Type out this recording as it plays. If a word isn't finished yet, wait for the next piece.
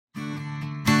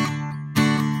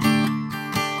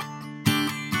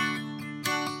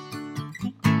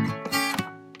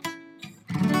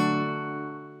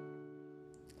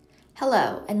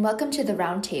Hello, and welcome to The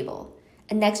Round Table,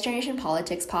 a Next Generation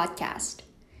Politics podcast.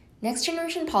 Next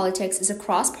Generation Politics is a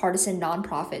cross-partisan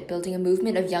nonprofit building a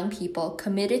movement of young people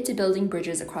committed to building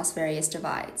bridges across various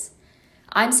divides.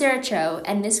 I'm Sarah Cho,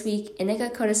 and this week,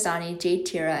 Inika Kodestani, Jade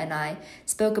Tira, and I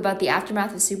spoke about the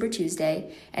aftermath of Super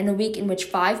Tuesday and a week in which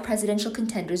 5 presidential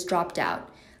contenders dropped out,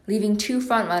 leaving 2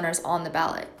 frontrunners on the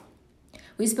ballot.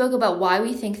 We spoke about why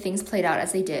we think things played out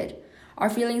as they did, our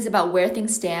feelings about where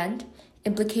things stand,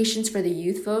 implications for the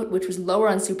youth vote, which was lower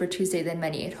on Super Tuesday than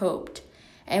many had hoped,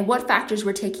 and what factors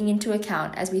we're taking into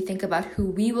account as we think about who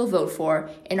we will vote for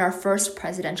in our first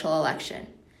presidential election.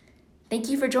 Thank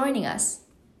you for joining us.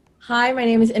 Hi, my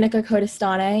name is Inika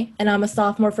Kodestani, and I'm a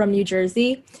sophomore from New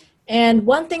Jersey. And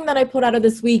one thing that I pulled out of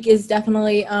this week is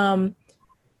definitely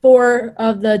 4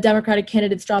 of the Democratic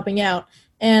candidates dropping out.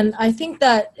 And I think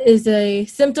that is a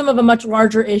symptom of a much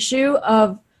larger issue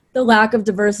of the lack of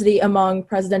diversity among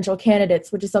presidential candidates,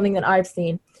 which is something that I've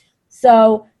seen.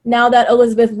 So now that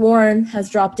Elizabeth Warren has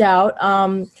dropped out,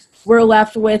 we're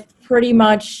left with pretty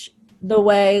much the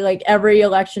way like every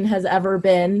election has ever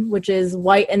been, which is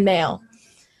white and male.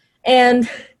 And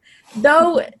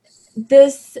though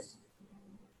it's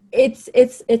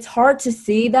hard to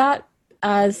see that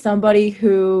as somebody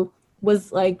who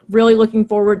was like really looking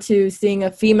forward to seeing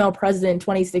a female president in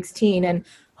 2016 and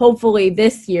hopefully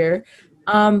this year.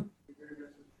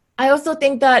 I also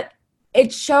think that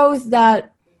it shows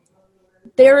that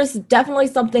there is definitely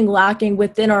something lacking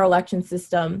within our election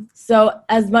system. So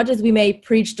as much as we may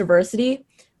preach diversity,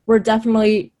 we're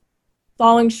definitely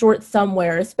falling short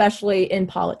somewhere, especially in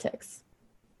politics.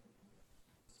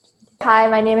 Hi,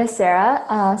 my name is Sarah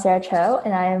Cho,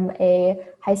 and I am a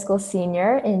high school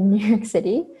senior in New York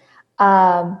City.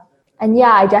 And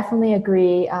yeah, I definitely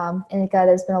agree. Inika,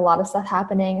 there's been a lot of stuff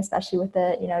happening, especially with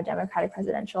the Democratic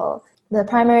presidential, the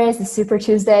primaries, the Super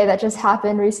Tuesday that just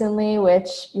happened recently, which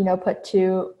put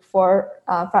 4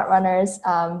 front runners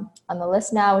on the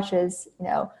list now, which is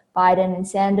Biden and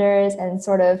Sanders, and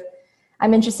sort of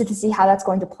I'm interested to see how that's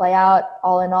going to play out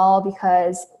all in all,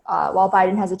 because while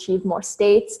Biden has achieved more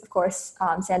states, of course,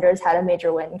 Sanders had a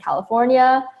major win in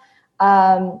California,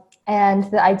 and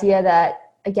the idea that,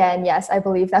 again, yes, I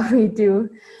believe that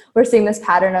we're seeing this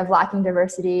pattern of lacking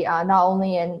diversity, not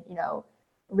only in,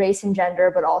 race and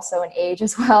gender, but also in age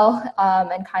as well,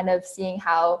 and kind of seeing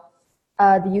how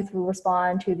the youth will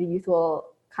respond, who the youth will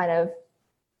kind of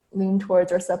lean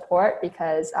towards or support,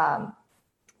 because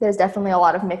there's definitely a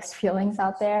lot of mixed feelings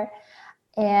out there.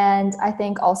 And I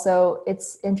think also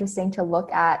it's interesting to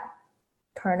look at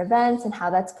current events and how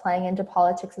that's playing into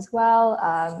politics as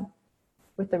well,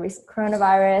 with the recent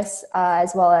coronavirus,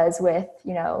 as well as with,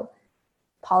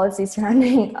 policy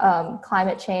surrounding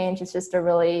climate change. It's just a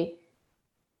really,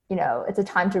 it's a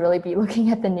time to really be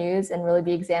looking at the news and really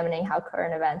be examining how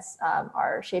current events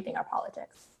are shaping our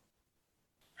politics.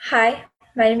 Hi,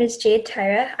 my name is Jade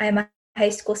Tira. I'm a high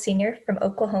school senior from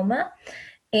Oklahoma.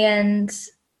 And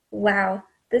wow,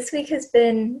 this week has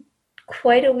been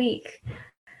quite a week.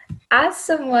 As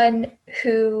someone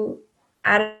who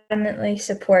adamantly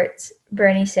supports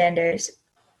Bernie Sanders,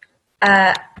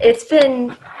 it's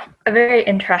been a very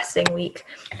interesting week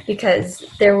because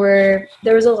there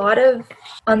was a lot of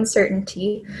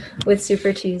uncertainty with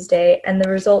Super Tuesday, and the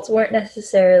results weren't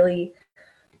necessarily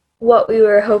what we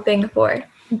were hoping for.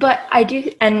 But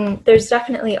and there's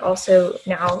definitely also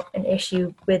now an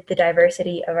issue with the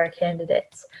diversity of our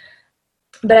candidates.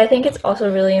 But I think it's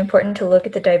also really important to look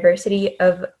at the diversity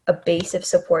of a base of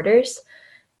supporters,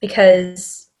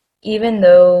 because even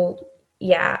though,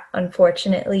 yeah,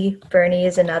 unfortunately, Bernie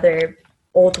is another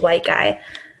old white guy,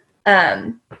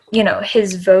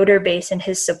 his voter base and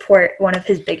his support, one of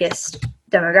his biggest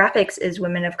demographics is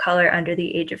women of color under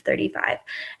the age of 35.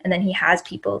 And then he has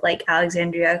people like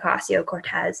Alexandria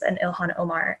Ocasio-Cortez and Ilhan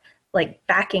Omar like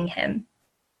backing him.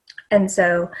 And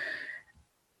so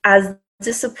as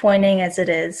disappointing as it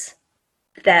is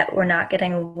that we're not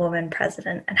getting a woman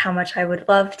president, and how much I would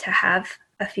love to have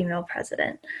a female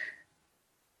president,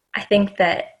 I think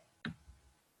that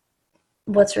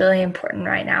what's really important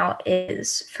right now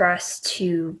is for us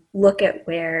to look at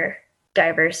where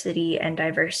diversity and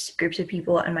diverse groups of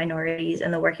people and minorities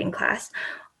and the working class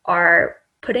are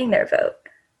putting their vote.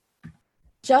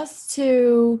 Just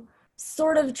to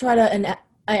sort of try to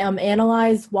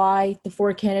analyze why the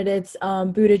 4 candidates,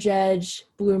 Buttigieg,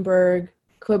 Bloomberg,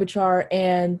 Klobuchar,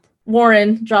 and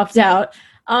Warren dropped out,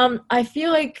 I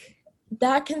feel like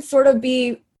that can sort of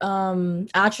be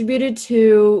attributed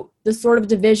to the sort of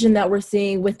division that we're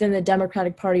seeing within the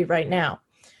Democratic Party right now.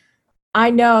 I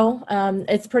know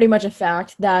it's pretty much a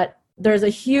fact that there's a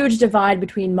huge divide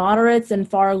between moderates and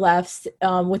far lefts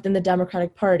within the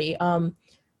Democratic Party.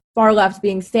 Far left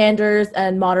being Sanders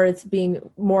and moderates being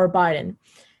more Biden.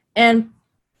 And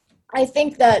I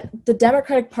think that the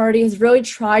Democratic Party has really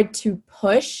tried to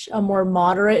push a more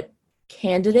moderate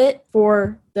candidate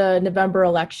for the November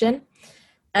election.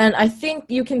 And I think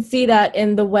you can see that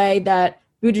in the way that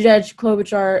Buttigieg,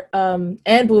 Klobuchar,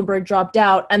 and Bloomberg dropped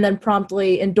out and then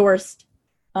promptly endorsed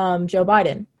Joe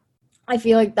Biden. I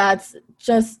feel like that's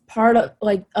just part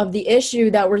of the issue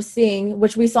that we're seeing,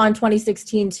 which we saw in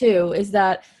 2016 too, is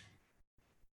that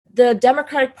the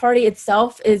Democratic Party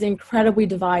itself is incredibly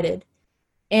divided.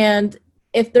 And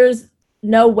if there's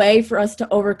no way for us to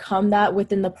overcome that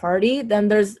within the party, then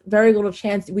there's very little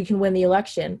chance we can win the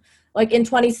election. Like in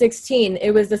 2016,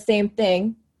 it was the same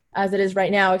thing as it is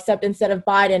right now, except instead of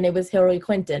Biden, it was Hillary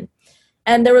Clinton.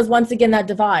 And there was once again that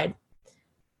divide.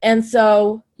 And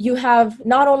so you have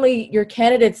not only your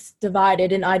candidates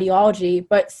divided in ideology,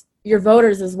 but your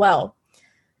voters as well.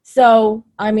 So,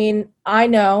 I mean, I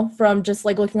know from just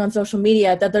like looking on social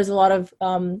media that there's a lot of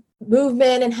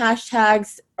movement and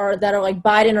hashtags that are like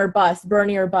Biden or bust,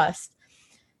 Bernie or bust.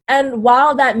 And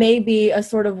while that may be a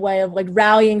sort of way of like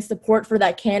rallying support for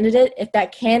that candidate, if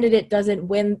that candidate doesn't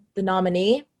win the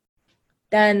nominee,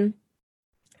 then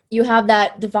you have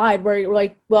that divide where you're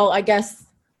like, well, I guess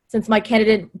since my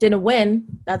candidate didn't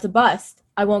win, that's a bust.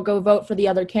 I won't go vote for the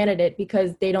other candidate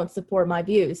because they don't support my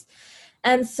views.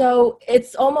 And so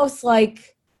it's almost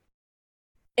like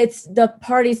it's the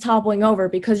party's toppling over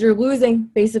because you're losing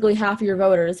basically half of your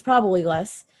voters, probably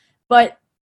less. But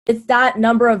it's that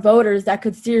number of voters that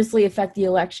could seriously affect the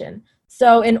election.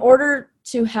 So in order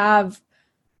to have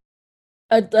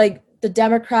the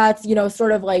Democrats,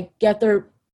 sort of like get their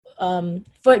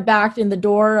foot back in the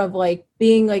door of like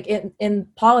being like in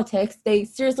politics, they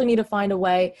seriously need to find a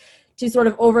way to sort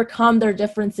of overcome their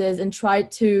differences and try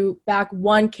to back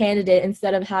one candidate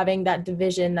instead of having that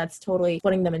division that's totally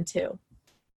putting them in two.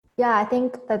 Yeah, I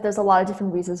think that there's a lot of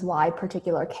different reasons why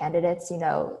particular candidates,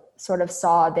 sort of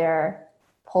saw their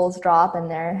polls drop and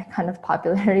their kind of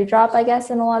popularity drop, I guess,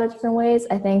 in a lot of different ways.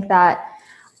 I think that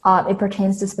it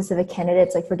pertains to specific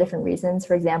candidates, like for different reasons.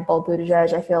 For example,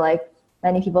 Buttigieg, I feel like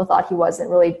many people thought he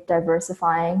wasn't really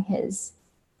diversifying his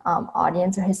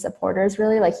audience or his supporters,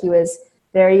 really. Like he was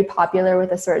very popular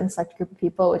with a certain select group of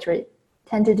people, which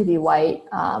tended to be white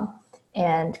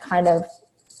and kind of,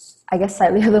 I guess,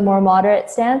 slightly of a more moderate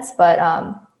stance, but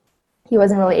he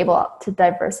wasn't really able to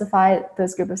diversify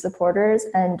those group of supporters.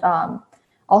 And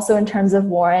also in terms of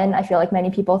Warren, I feel like many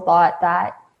people thought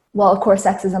that, well, of course,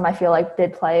 sexism, I feel like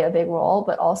did play a big role,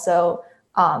 but also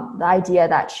the idea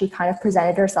that she kind of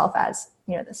presented herself as,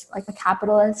 this like a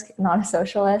capitalist, not a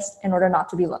socialist, in order not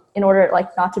to be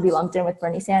lumped in with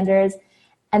Bernie Sanders.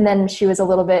 And then she was a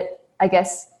little bit, I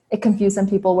guess, it confused some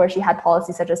people where she had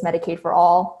policies such as Medicaid for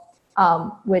all,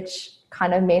 which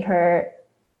kind of made her,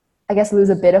 I guess, lose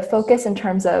a bit of focus in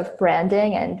terms of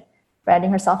branding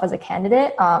herself as a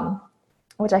candidate,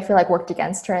 which I feel like worked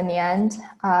against her in the end.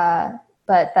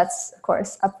 But that's, of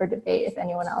course, up for debate if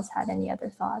anyone else had any other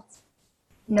thoughts.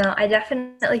 No, I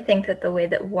definitely think that the way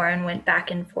that Warren went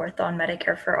back and forth on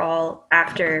Medicare for all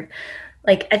after,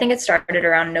 I think it started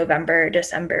around November,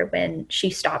 December when she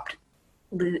started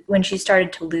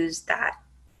to lose that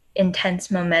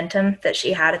intense momentum that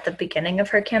she had at the beginning of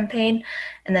her campaign.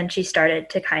 And then she started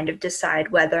to kind of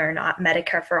decide whether or not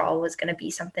Medicare for all was going to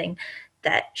be something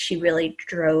that she really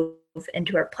drove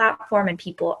into her platform, and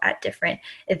people at different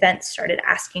events started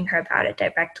asking her about it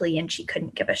directly, and she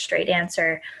couldn't give a straight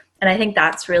answer. And I think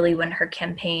that's really when her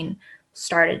campaign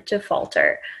started to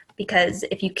falter, because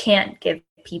if you can't give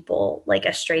people like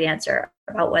a straight answer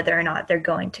about whether or not they're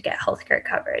going to get healthcare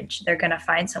coverage, they're going to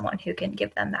find someone who can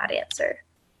give them that answer.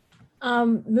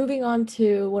 Moving on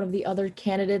to one of the other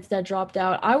candidates that dropped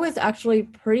out, I was actually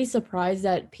pretty surprised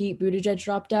that Pete Buttigieg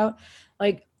dropped out.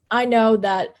 Like, I know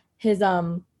that his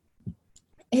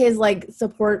like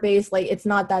support base, like it's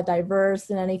not that diverse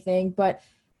and anything, but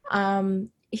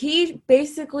he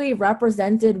basically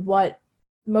represented what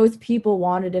most people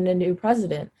wanted in a new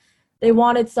president. They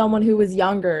wanted someone who was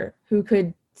younger, who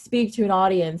could speak to an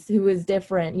audience, who was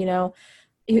different,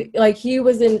 He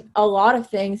was in a lot of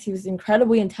things. He was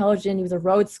incredibly intelligent. He was a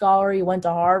Rhodes Scholar. He went to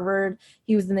Harvard.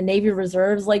 He was in the Navy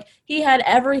Reserves. Like, he had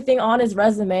everything on his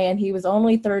resume, and he was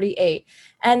only 38.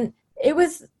 And it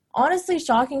was honestly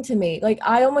shocking to me. Like,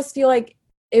 I almost feel like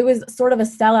it was sort of a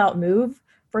sellout move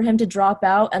for him to drop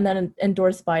out and then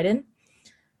endorse Biden.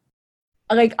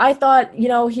 Like, I thought,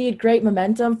 he had great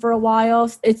momentum for a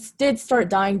while. It did start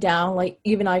dying down. Like,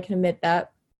 even I can admit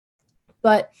that.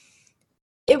 But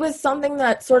it was something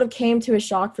that sort of came to a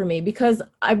shock for me, because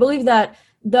I believe that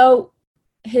though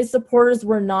his supporters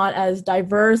were not as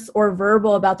diverse or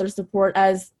verbal about their support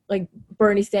as like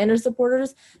Bernie Sanders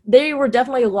supporters, there were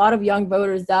definitely a lot of young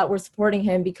voters that were supporting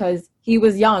him because he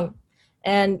was young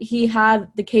and he had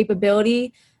the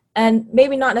capability and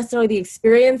maybe not necessarily the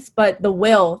experience, but the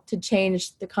will to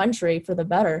change the country for the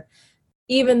better,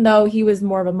 even though he was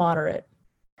more of a moderate.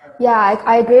 Yeah,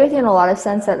 I agree with you in a lot of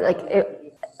sense that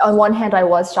on one hand, I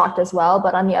was shocked as well,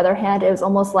 but on the other hand, it was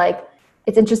almost like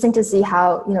it's interesting to see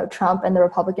how, Trump and the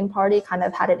Republican Party kind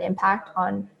of had an impact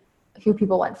on who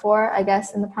people went for, I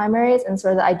guess, in the primaries, and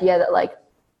sort of the idea that like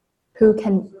who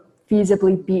can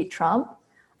feasibly beat Trump.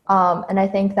 And I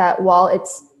think that while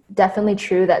it's definitely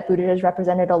true that Buttigieg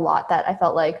represented a lot that I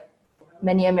felt like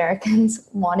many Americans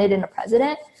wanted in a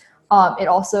president, it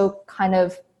also kind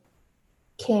of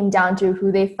came down to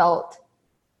who they felt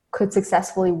could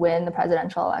successfully win the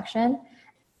presidential election.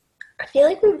 I feel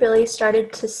like we really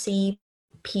started to see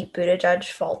Pete Buttigieg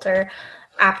falter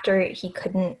after he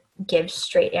couldn't give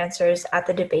straight answers at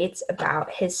the debates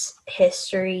about his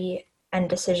history and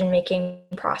decision-making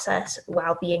process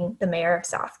while being the mayor of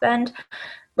South Bend.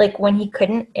 Like when he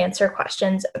couldn't answer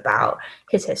questions about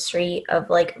his history of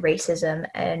like racism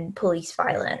and police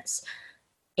violence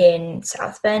in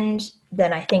South Bend,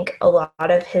 then I think a lot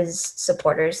of his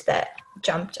supporters that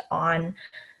jumped on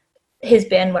his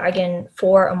bandwagon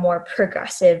for a more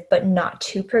progressive but not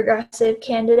too progressive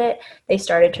candidate, they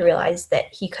started to realize that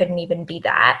he couldn't even be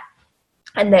that.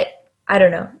 And that, I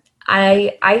don't know,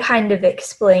 I kind of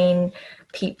explain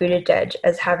Pete Buttigieg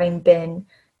as having been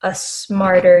a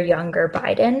smarter, younger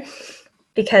Biden,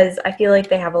 because I feel like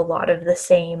they have a lot of the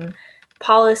same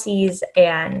policies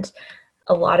and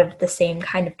a lot of the same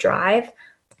kind of drive.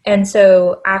 And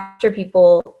so after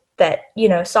people that,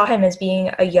 saw him as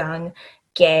being a young,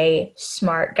 gay,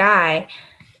 smart guy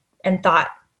and thought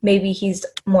maybe he's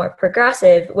more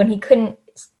progressive, when he couldn't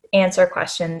answer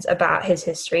questions about his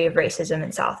history of racism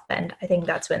in South Bend, I think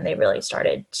that's when they really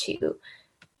started to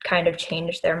kind of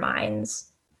change their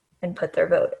minds and put their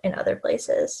vote in other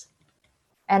places.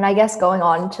 And I guess going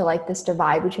on to like this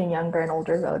divide between younger and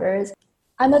older voters,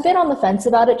 I'm a bit on the fence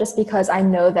about it just because I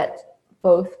know that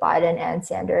both Biden and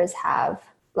Sanders have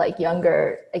like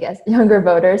younger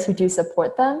voters who do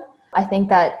support them. I think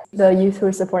that the youth who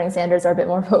are supporting Sanders are a bit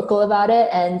more vocal about it.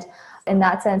 And in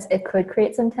that sense, it could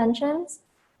create some tensions.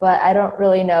 But I don't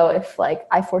really know if like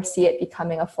I foresee it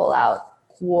becoming a full out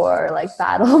war, like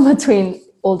battle between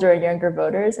older and younger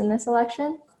voters in this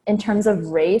election. In terms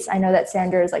of race, I know that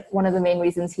Sanders, like one of the main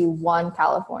reasons he won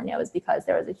California was because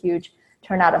there was a huge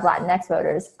turnout of Latinx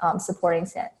voters supporting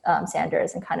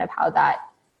Sanders, and kind of how that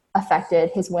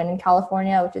affected his win in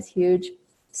California, which is huge.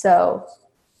 So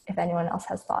if anyone else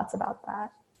has thoughts about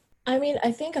that. I mean,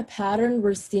 I think a pattern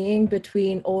we're seeing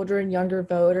between older and younger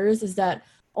voters is that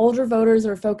older voters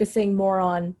are focusing more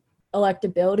on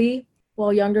electability,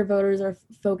 while younger voters are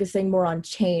focusing more on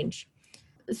change.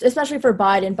 Especially for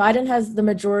Biden. Biden has the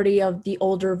majority of the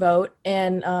older vote,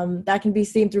 and that can be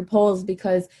seen through polls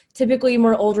because typically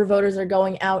more older voters are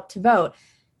going out to vote.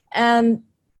 And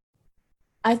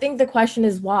I think the question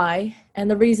is why, and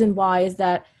the reason why is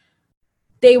that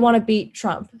they want to beat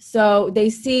Trump. So they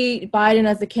see Biden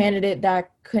as the candidate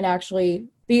that could actually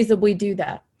feasibly do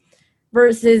that,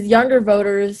 versus younger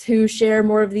voters who share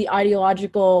more of the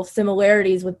ideological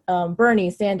similarities with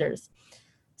Bernie Sanders.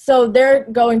 So they're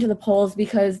going to the polls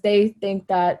because they think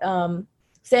that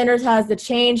Sanders has the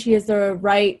change, he has the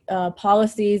right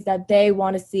policies that they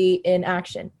want to see in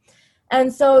action.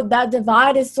 And so that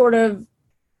divide is sort of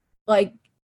like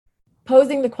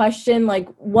posing the question, like,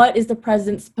 what is the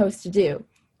president supposed to do?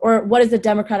 Or what is the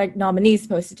Democratic nominee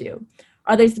supposed to do?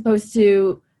 Are they supposed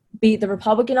to beat the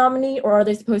Republican nominee, or are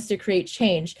they supposed to create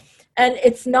change? And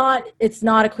it's not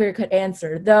a clear-cut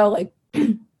answer, though. Like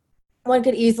one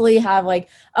could easily have like,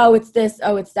 oh, it's this,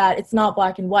 oh, it's that. It's not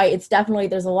black and white. It's definitely,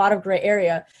 there's a lot of gray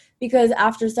area, because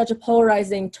after such a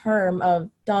polarizing term of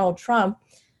Donald Trump,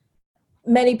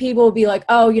 many people will be like,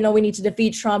 oh, we need to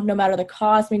defeat Trump no matter the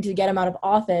cost. We need to get him out of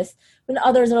office. When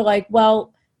others are like,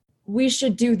 well, we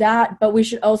should do that, but we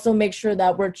should also make sure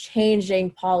that we're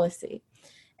changing policy.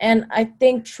 And I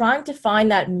think trying to find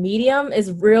that medium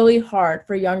is really hard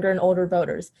for younger and older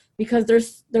voters, because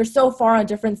they're so far on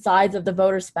different sides of the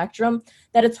voter spectrum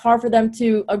that it's hard for them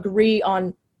to agree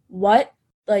on what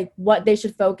they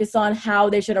should focus on, how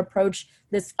they should approach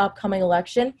this upcoming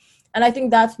election. And I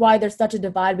think that's why there's such a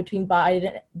divide between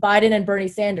Biden and Bernie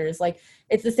Sanders. Like,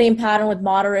 it's the same pattern with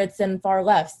moderates and far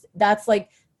lefts. That's like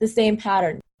the same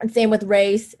pattern. And same with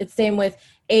race. It's same with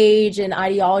age and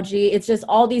ideology. It's just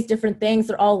all these different things.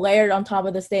 They're all layered on top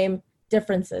of the same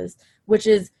differences, which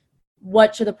is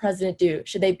what should the president do?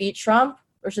 Should they beat Trump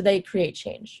or should they create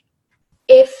change?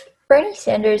 If Bernie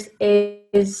Sanders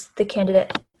is the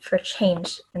candidate for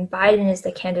change and Biden is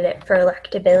the candidate for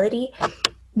electability,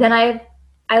 then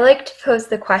I like to pose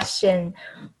the question,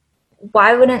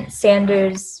 why wouldn't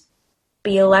Sanders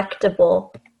be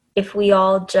electable if we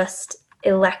all just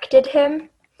elected him?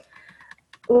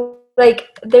 Like,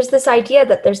 there's this idea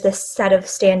that there's this set of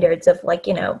standards of, like,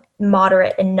 you know,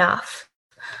 moderate enough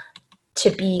to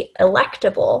be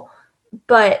electable.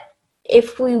 But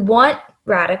if we want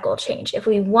radical change, if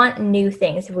we want new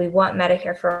things, if we want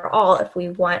Medicare for all, if we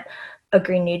want a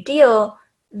Green New Deal,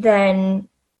 then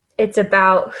it's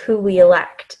about who we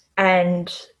elect.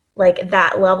 And like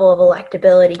that level of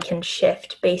electability can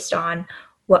shift based on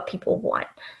what people want.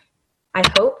 I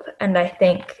hope and I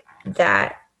think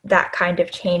that that kind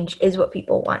of change is what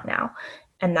people want now.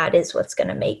 And that is what's going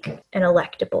to make an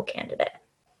electable candidate.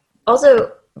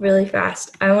 Also, really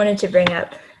fast, I wanted to bring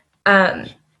up,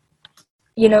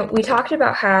 you know, we talked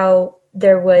about how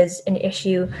there was an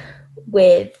issue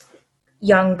with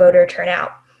young voter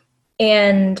turnout.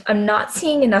 And I'm not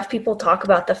seeing enough people talk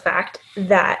about the fact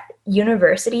that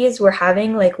universities were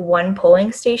having like one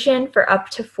polling station for up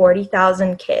to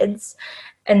 40,000 kids.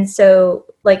 And so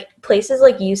like places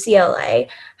like UCLA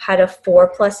had a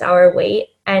 4+ hour wait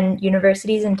and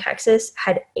universities in Texas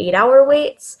had 8-hour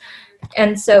waits.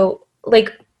 And so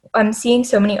like I'm seeing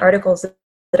so many articles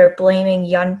that are blaming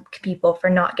young people for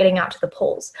not getting out to the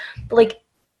polls. But like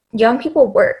young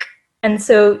people work. And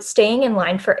so staying in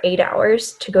line for 8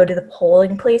 hours to go to the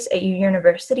polling place at your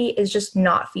university is just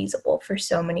not feasible for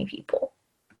so many people.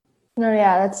 No,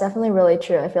 yeah, that's definitely really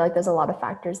true. I feel like there's a lot of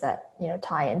factors that, you know,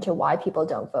 tie into why people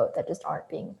don't vote that just aren't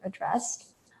being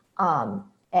addressed.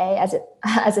 As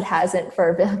it hasn't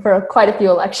for quite a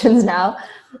few elections now,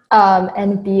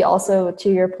 and B, also to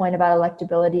your point about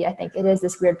electability, I think it is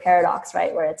this weird paradox,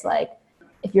 right, where it's like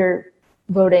if you're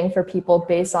voting for people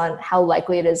based on how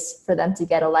likely it is for them to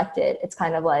get elected, it's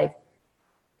kind of like,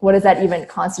 what does that even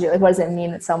constitute? Like, what does it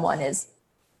mean that someone is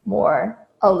more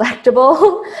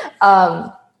electable?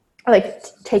 Like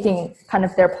taking kind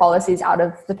of their policies out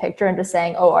of the picture and just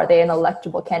saying, oh, are they an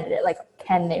electable candidate? Like,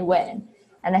 can they win?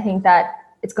 And I think that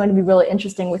it's going to be really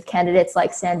interesting with candidates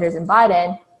like Sanders and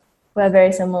Biden, who have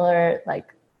very similar,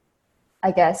 like,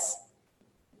 I guess,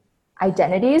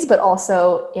 identities, but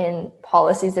also in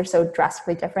policies, they're so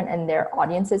drastically different and their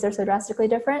audiences are so drastically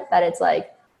different that it's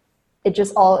like, it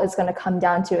just all is going to come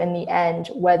down to, in the end,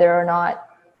 whether or not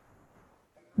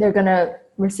they're going to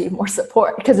receive more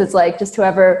support. Because it's like, just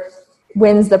whoever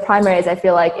wins the primaries, I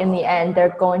feel like in the end,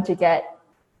 they're going to get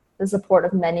the support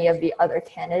of many of the other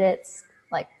candidates,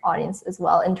 like audience as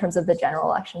well, in terms of the general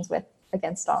elections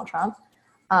against Donald Trump.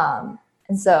 And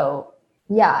so,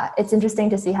 yeah, it's interesting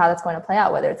to see how that's going to play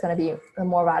out, whether it's going to be a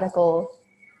more radical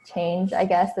change, I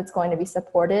guess, that's going to be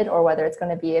supported, or whether it's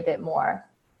going to be a bit more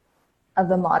of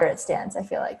the moderate stance, I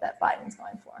feel like, that Biden's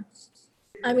going for.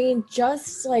 I mean,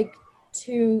 just like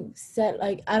to set,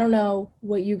 like, I don't know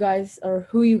what you guys or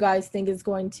who you guys think is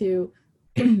going to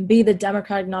be the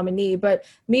Democratic nominee, but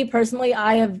me personally,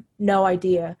 I have no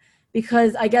idea,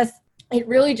 because I guess it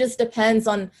really just depends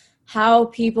on how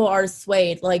people are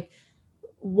swayed, like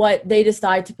what they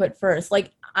decide to put first.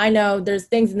 Like, I know there's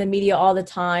things in the media all the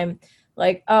time,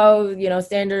 like, oh, you know,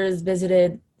 Sanders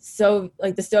visited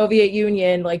the Soviet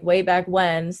Union, like way back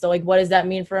when. So like, what does that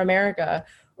mean for America?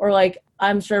 Or like,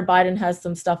 I'm sure Biden has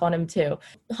some stuff on him too.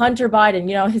 Hunter Biden,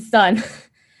 you know, his son.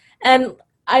 And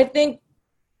I think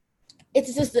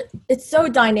it's so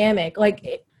dynamic.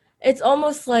 Like, it's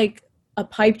almost like a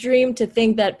pipe dream to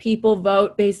think that people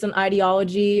vote based on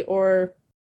ideology or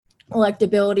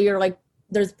electability, or like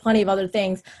there's plenty of other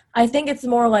things. I think it's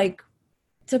more like,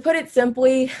 to put it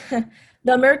simply,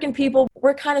 the American people,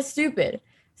 we're kind of stupid.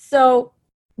 So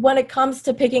when it comes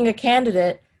to picking a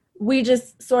candidate, we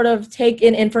just sort of take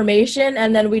in information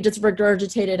and then we just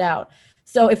regurgitate it out.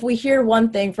 So if we hear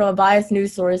one thing from a biased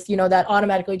news source, you know, that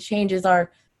automatically changes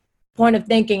our point of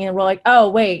thinking, and we're like, oh,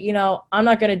 wait, you know, I'm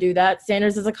not going to do that.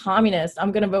 Sanders is a communist.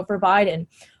 I'm going to vote for Biden.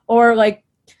 Or like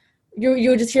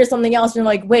you just hear something else and you're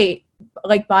like, wait,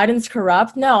 like Biden's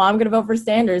corrupt? No, I'm going to vote for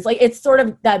Sanders. Like, it's sort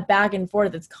of that back and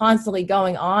forth that's constantly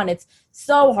going on. It's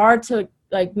so hard to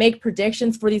like make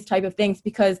predictions for these type of things,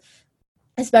 because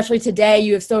especially today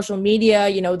you have social media,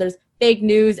 you know, there's fake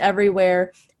news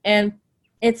everywhere, and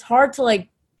it's hard to like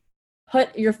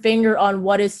put your finger on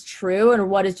what is true and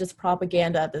what is just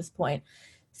propaganda at this point.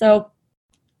 So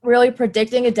really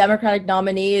predicting a Democratic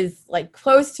nominee is like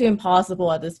close to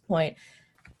impossible at this point.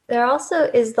 There also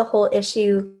is the whole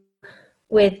issue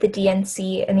with the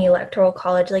DNC and the Electoral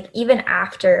College. Like, even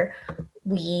after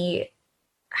we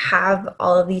have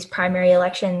all of these primary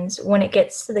elections, when it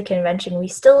gets to the convention, we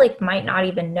still like might not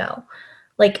even know.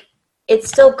 Like it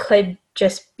still could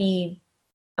just be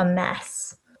a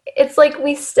mess. It's like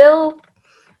we still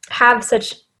have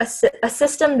such a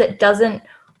system that doesn't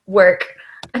work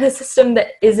and a system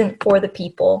that isn't for the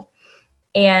people.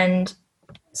 And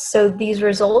so these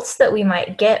results that we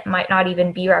might get might not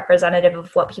even be representative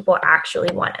of what people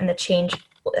actually want and the change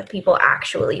that people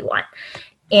actually want.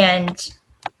 And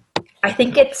I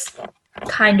think it's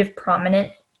kind of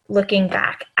prominent looking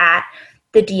back at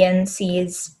the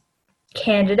DNC's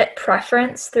candidate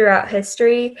preference throughout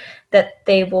history that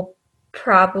they will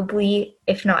probably,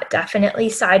 if not definitely,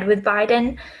 side with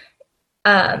Biden,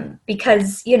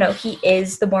 because, you know, he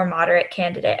is the more moderate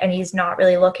candidate and he's not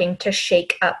really looking to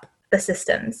shake up the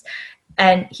systems.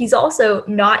 And he's also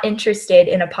not interested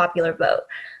in a popular vote,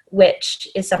 which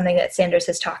is something that Sanders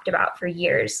has talked about for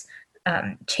years,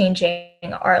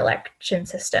 changing our election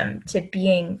system to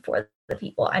being for the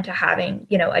people and to having,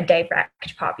 you know, a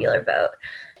direct popular vote.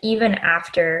 Even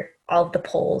after all of the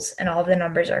polls and all of the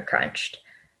numbers are crunched,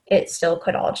 it still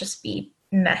could all just be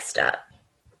messed up.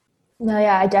 No,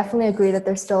 yeah, I definitely agree that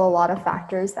there's still a lot of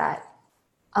factors that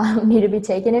need to be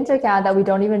taken into account that we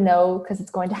don't even know because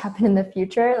it's going to happen in the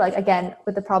future. Like, again,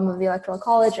 with the problem of the Electoral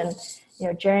College and, you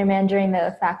know, gerrymandering,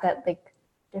 the fact that like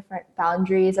different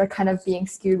boundaries are kind of being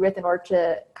skewed with in order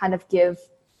to kind of give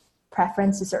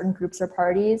preference to certain groups or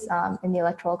parties in the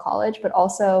Electoral College. But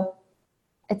also,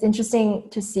 it's interesting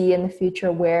to see in the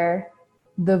future where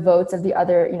the votes of the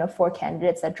other, you know, 4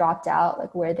 candidates that dropped out,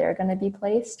 like where they're going to be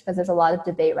placed, because there's a lot of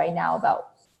debate right now about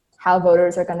how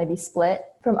voters are going to be split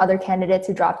from other candidates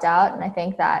who dropped out. And I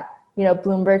think that, you know,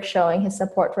 Bloomberg showing his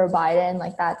support for Biden,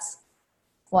 like that's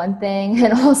one thing.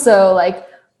 And also like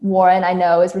Warren, I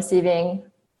know, is receiving,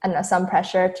 I don't know, some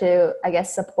pressure to, I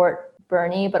guess, support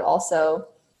Bernie, but also,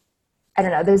 I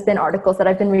don't know, there's been articles that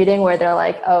I've been reading where they're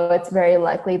like, oh, it's very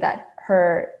likely that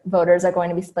her voters are going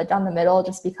to be split down the middle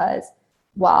just because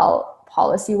while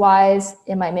policy-wise,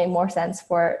 it might make more sense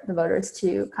for the voters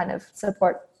to kind of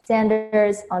support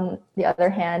Sanders. On the other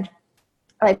hand,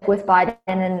 like with Biden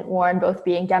and Warren both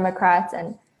being Democrats,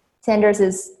 and Sanders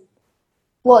is,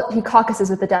 well, he caucuses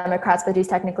with the Democrats, but he's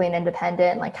technically an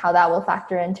independent, like how that will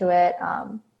factor into it.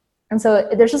 And so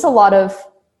there's just a lot of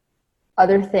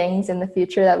other things in the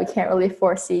future that we can't really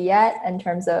foresee yet in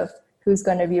terms of who's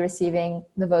going to be receiving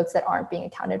the votes that aren't being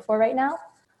accounted for right now.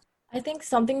 I think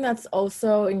something that's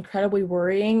also incredibly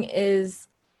worrying is,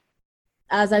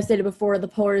 as I've stated before, the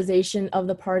polarization of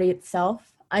the party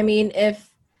itself. I mean, if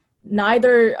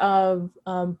neither of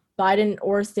Biden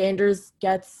or Sanders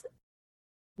gets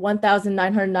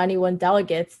 1,991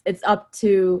 delegates, it's up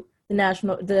to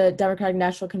the Democratic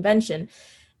National Convention.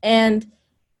 And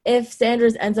if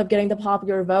Sanders ends up getting the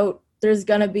popular vote, there's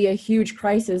going to be a huge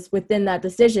crisis within that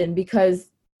decision because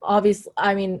obviously,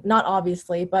 I mean, not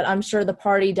obviously, but I'm sure the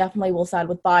party definitely will side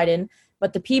with Biden,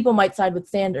 but the people might side with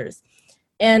Sanders.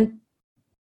 And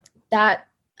that,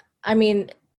 I mean,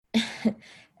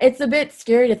 it's a bit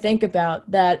scary to think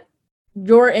about that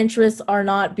your interests are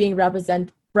not being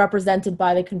represented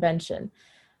by the convention.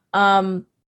 And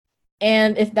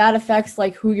if that affects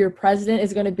like who your president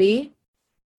is going to be,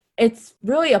 it's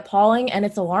really appalling and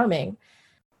it's alarming.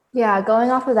 Yeah,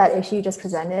 going off of that issue you just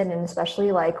presented, and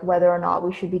especially like whether or not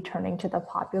we should be turning to the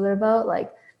popular vote,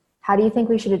 like how do you think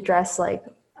we should address, like,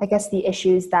 I guess the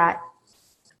issues that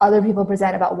other people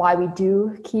present about why we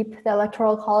do keep the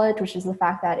Electoral College, which is the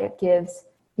fact that it gives,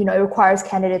 you know, it requires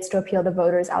candidates to appeal to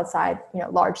voters outside, you know,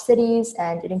 large cities,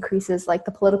 and it increases like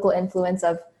the political influence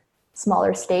of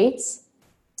smaller states.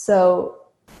 So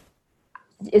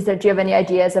do you have any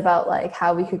ideas about like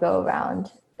how we could go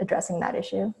around addressing that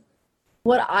issue?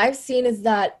 What I've seen is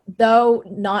that though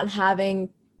not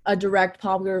having a direct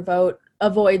popular vote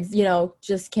avoids, you know,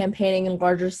 just campaigning in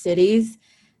larger cities,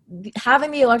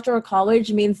 having the Electoral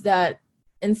College means that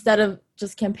instead of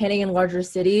just campaigning in larger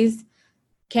cities,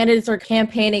 candidates are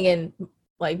campaigning in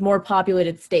like more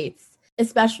populated states,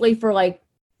 especially for like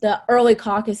the early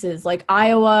caucuses, like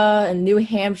Iowa and New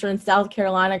Hampshire and South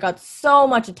Carolina got so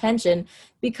much attention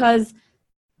because,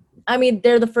 I mean,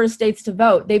 they're the first states to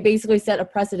vote. They basically set a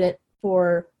precedent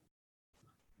for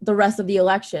the rest of the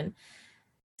election.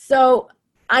 So,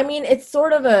 I mean, it's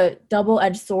sort of a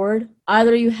double-edged sword.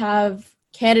 Either you have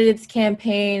candidates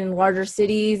campaign in larger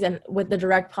cities and with the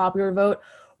direct popular vote,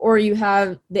 or you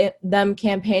have them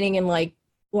campaigning in like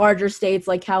larger states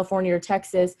like California or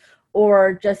Texas,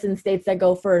 or just in states that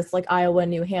go first like Iowa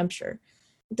and New Hampshire.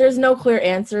 there's no clear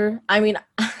answer. I mean,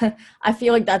 I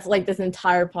feel like that's like this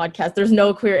entire podcast. There's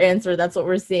no clear answer. That's what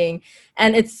we're seeing.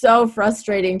 And it's so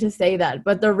frustrating to say that,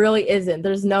 but there really isn't.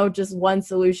 There's no just one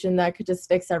solution that could just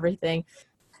fix everything.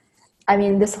 I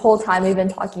mean, this whole time we've been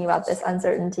talking about this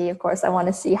uncertainty. Of course, I want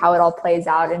to see how it all plays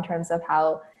out in terms of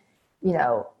how,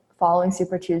 following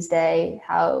Super Tuesday,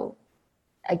 how,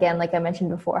 again, like I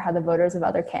mentioned before, how the voters of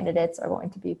other candidates are going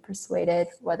to be persuaded,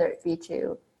 whether it be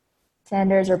to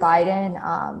Sanders or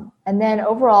Biden. And then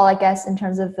overall, I guess, in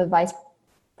terms of the vice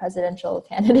presidential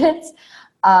candidates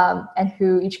and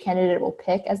who each candidate will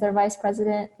pick as their vice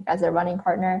president, as their running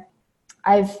partner,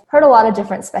 I've heard a lot of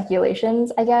different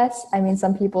speculations, I guess. I mean,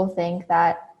 some people think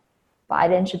that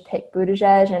Biden should pick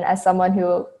Buttigieg. And as someone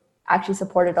who actually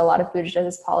supported a lot of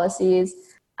Buttigieg's policies,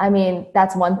 I mean,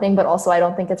 that's one thing, but also I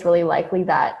don't think it's really likely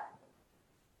that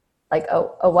like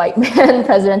a white man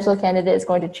presidential candidate is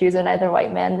going to choose another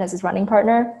white man as his running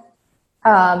partner.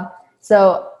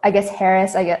 So I guess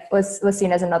Harris, was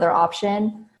seen as another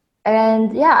option.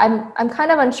 And yeah, I'm kind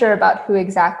of unsure about who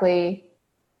exactly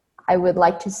I would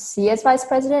like to see as vice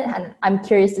president. And I'm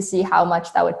curious to see how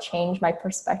much that would change my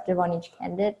perspective on each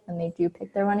candidate when they do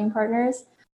pick their running partners.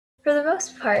 For the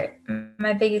most part,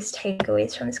 my biggest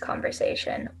takeaways from this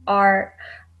conversation are,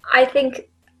 I do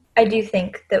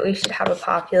think that we should have a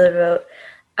popular vote.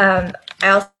 I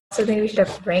also think we should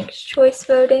have ranked choice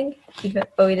voting, even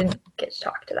though we didn't get to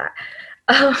talk to that.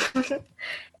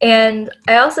 And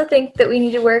I also think that we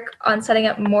need to work on setting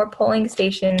up more polling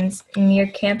stations near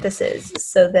campuses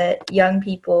so that young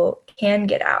people can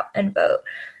get out and vote.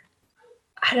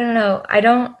 I don't know. I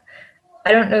don't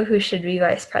know who should be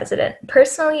vice president.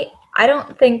 Personally, I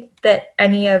don't think that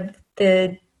any of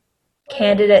the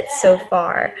candidates so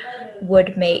far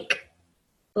would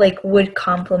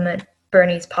complement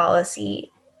Bernie's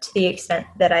policy to the extent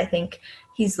that I think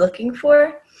he's looking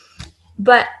for.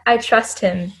 But I trust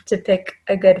him to pick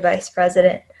a good vice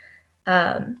president.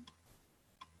 And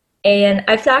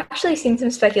I've actually seen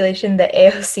some speculation that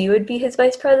AOC would be his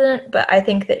vice president, but I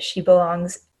think that she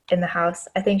belongs in the House.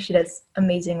 I think she does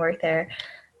amazing work there.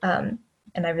 And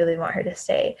I really want her to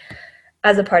stay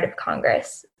as a part of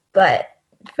Congress. But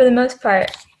for the most part,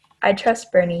 I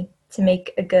trust Bernie to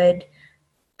make a good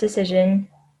decision.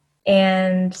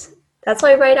 And that's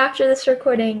why right after this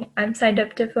recording, I'm signed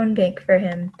up to phone bank for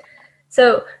him.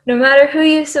 So no matter who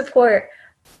you support,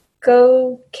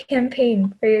 go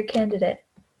campaign for your candidate.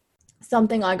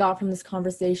 Something I got from this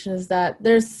conversation is that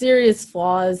there's serious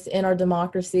flaws in our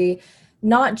democracy,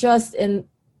 not just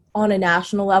on a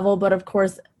national level, but of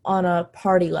course on a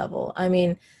party level. I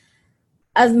mean,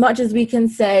 as much as we can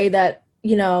say that,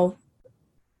 the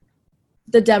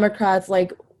Democrats,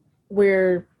 like,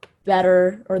 we're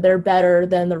better or they're better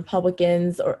than the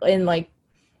Republicans or in like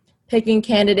picking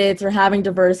candidates or having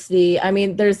diversity. I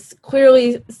mean, there's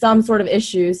clearly some sort of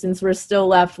issue since we're still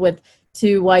left with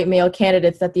 2 white male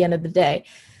candidates at the end of the day.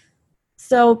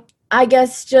 So I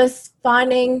guess just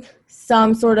finding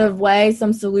some sort of way,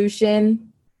 some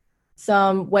solution,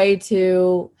 some way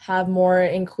to have more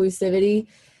inclusivity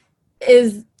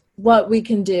is what we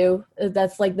can do.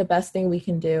 That's like the best thing we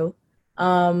can do.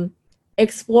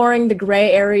 Exploring the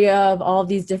gray area of all of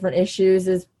these different issues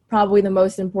is probably the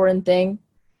most important thing.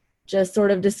 Just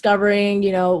sort of discovering,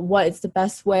 what is the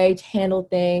best way to handle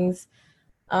things.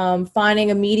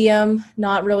 Finding a medium,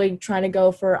 not really trying to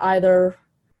go for either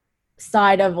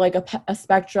side of like a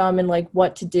spectrum and like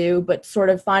what to do, but sort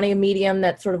of finding a medium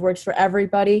that sort of works for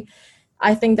everybody.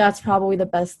 I think that's probably the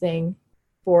best thing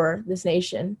for this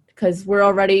nation because we're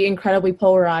already incredibly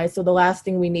polarized. So the last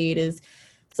thing we need is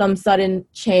some sudden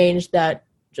change that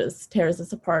just tears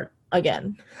us apart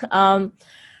again.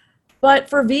 But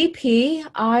for VP,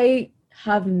 I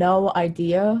have no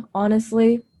idea,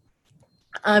 honestly.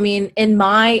 I mean, in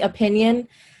my opinion,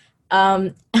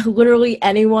 literally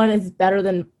anyone is better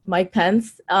than Mike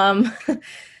Pence. The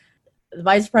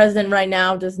vice president right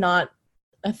now does not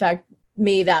affect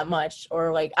me that much,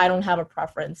 or like I don't have a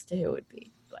preference to who it would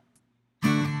be. But.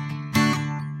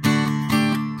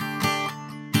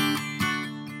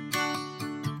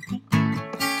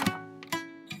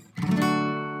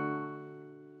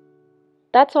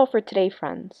 That's all for today,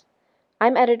 friends.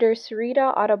 I'm editor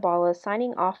Sarita Adabala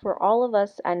signing off for all of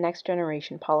us at Next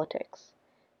Generation Politics.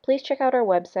 Please check out our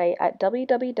website at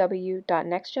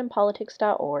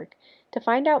www.nextgenpolitics.org to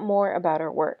find out more about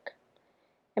our work.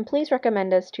 And please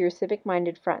recommend us to your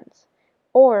civic-minded friends,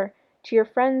 or to your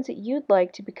friends you'd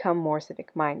like to become more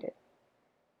civic-minded.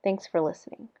 Thanks for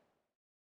listening.